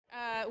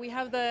we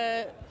have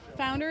the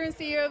founder and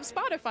CEO of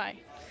Spotify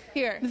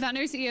here. The founder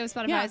and CEO of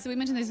Spotify. Yeah. So we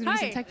mentioned there's going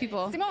to be some tech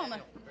people. Simone.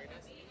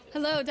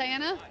 Hello,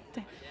 Diana.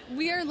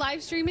 We are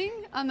live streaming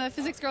on the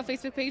Physics Girl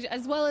Facebook page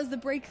as well as the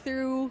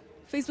Breakthrough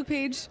Facebook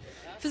page,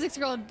 Physics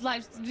Girl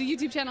live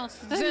YouTube channel.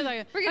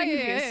 We're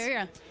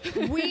getting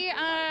confused. We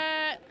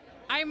have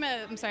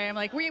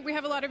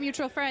a lot of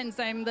mutual friends.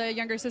 I'm the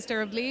younger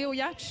sister of Leo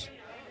Yach.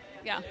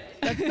 Yeah,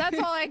 that's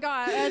all I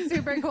got. That's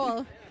super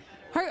cool.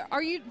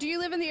 Do you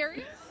live in the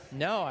area?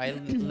 No, I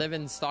live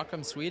in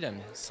Stockholm, Sweden.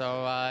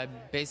 So I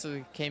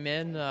basically came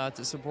in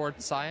to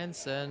support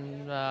science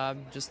and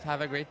just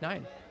have a great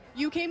night.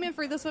 You came in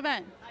for this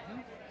event?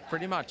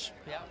 Pretty much.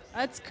 Yeah.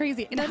 That's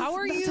crazy. And how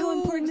are you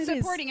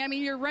supporting? I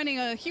mean, you're running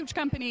a huge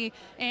company,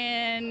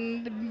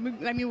 and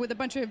I mean, with a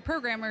bunch of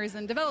programmers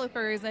and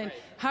developers. And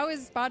how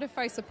is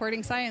Spotify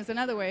supporting science in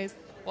other ways?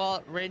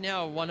 Well, right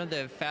now, one of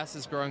the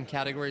fastest growing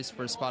categories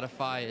for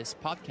Spotify is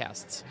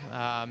podcasts.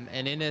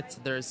 And in it,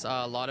 there's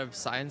a lot of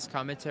science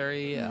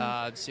commentary.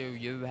 So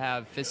you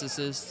have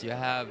physicists, you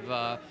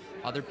have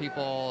other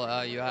people,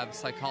 you have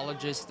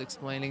psychologists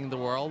explaining the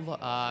world.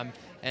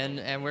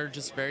 And we're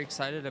just very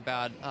excited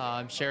about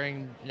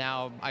sharing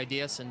now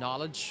ideas and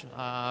knowledge,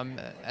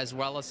 as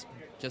well as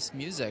just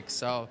music.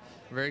 So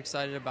we're very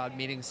excited about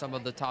meeting some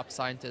of the top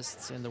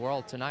scientists in the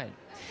world tonight.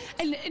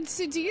 And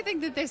so do you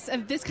think that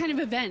this kind of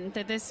event,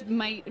 that this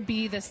might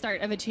be the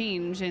start of a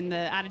change in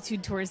the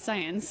attitude towards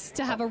science,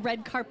 to have a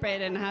red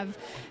carpet and have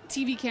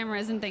TV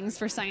cameras and things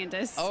for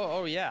scientists?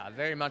 Oh yeah,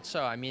 very much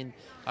so. I mean,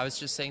 I was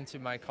just saying to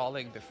my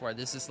colleague before,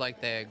 this is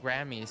like the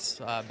Grammys,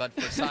 but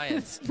for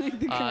science. Like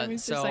the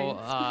Grammys for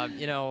science.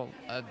 You know,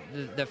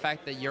 the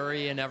fact that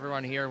Yuri and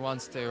everyone here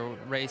wants to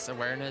raise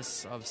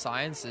awareness of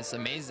science is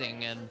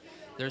amazing, and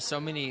there's so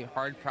many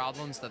hard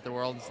problems that the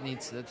world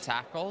needs to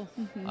tackle.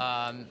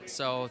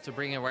 So to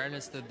bring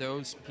awareness to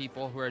those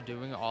people who are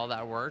doing all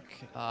that work,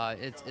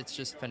 it's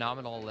just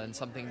phenomenal and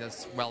something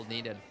that's well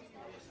needed.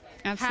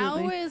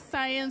 Absolutely. How is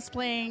science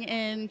playing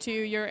into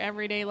your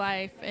everyday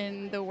life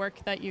and the work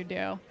that you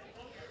do?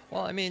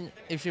 Well, I mean,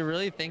 if you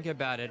really think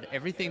about it,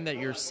 everything that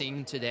you're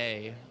seeing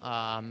today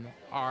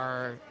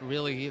are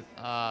really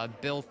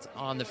built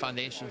on the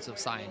foundations of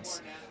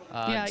science.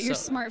 Your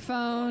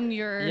smartphone,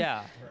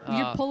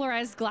 your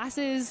polarized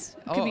glasses,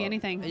 could be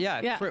anything.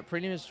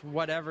 Pretty much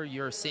whatever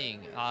you're seeing.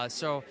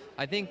 So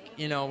I think,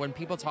 you know, when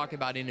people talk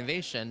about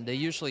innovation, they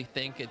usually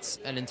think it's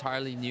an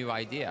entirely new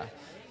idea.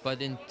 But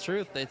in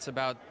truth, it's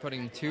about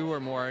putting two or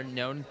more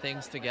known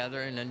things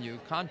together in a new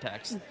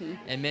context.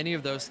 And many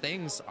of those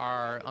things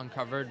are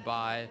uncovered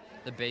by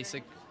the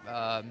basic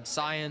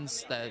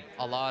science that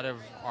a lot of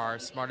our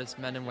smartest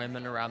men and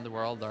women around the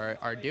world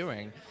are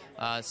doing.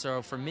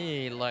 So for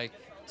me, like,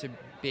 to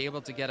be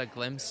able to get a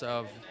glimpse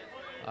of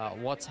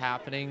what's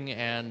happening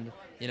and,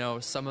 you know,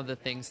 some of the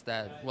things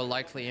that will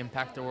likely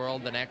impact the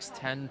world the next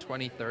 10,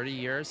 20, 30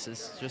 years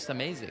is just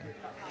amazing.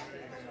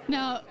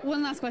 Now,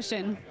 one last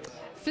question.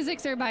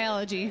 Physics or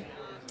biology?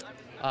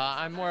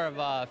 I'm more of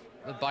a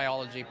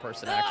biology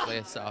person,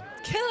 actually. So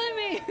killing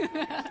me.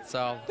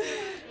 So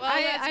well,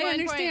 I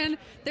understand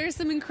there's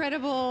some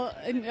incredible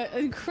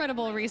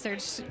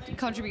research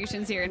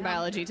contributions here in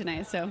biology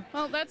tonight. So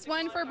well, that's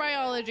one for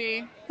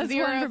biology, that's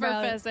 0 one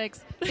for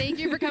physics. Thank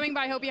you for coming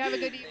by. Hope you have a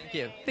good evening. Thank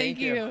you. Thank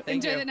you.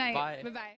 Enjoy you. the night. Bye. Bye-bye.